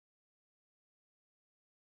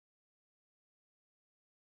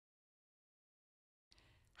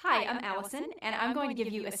Hi, I'm Allison, and I'm going to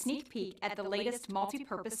give you a sneak peek at the latest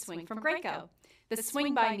multi-purpose swing from Graco, the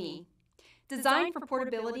Swing by Me. Designed for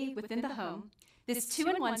portability within the home, this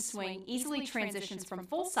 2-in-1 swing easily transitions from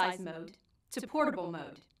full-size mode to portable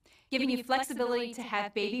mode, giving you flexibility to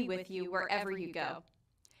have baby with you wherever you go.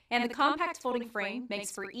 And the compact folding frame makes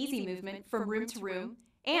for easy movement from room to room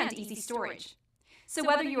and easy storage. So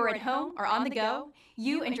whether you are at home or on the go,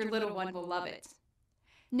 you and your little one will love it.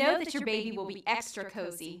 Know that your baby will be extra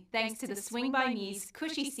cozy thanks to the Swing by Me's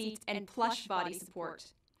cushy seat and plush body support.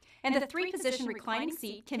 And the 3-position reclining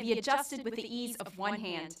seat can be adjusted with the ease of one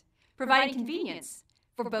hand, providing convenience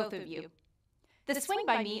for both of you. The Swing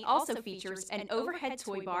by Me also features an overhead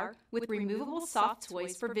toy bar with removable soft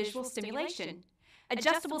toys for visual stimulation,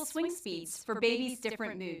 adjustable swing speeds for babies'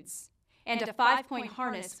 different moods, and a 5-point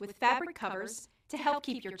harness with fabric covers to help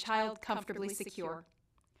keep your child comfortably secure.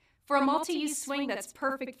 For a multi-use swing that's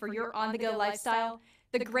perfect for your on-the-go lifestyle,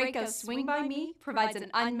 the Graco Swing by Me provides an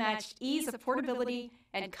unmatched ease of portability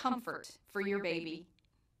and comfort for your baby.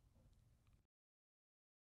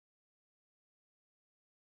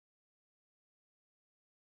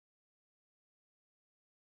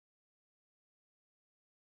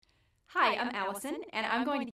 Hi, I'm Allison, and I'm going to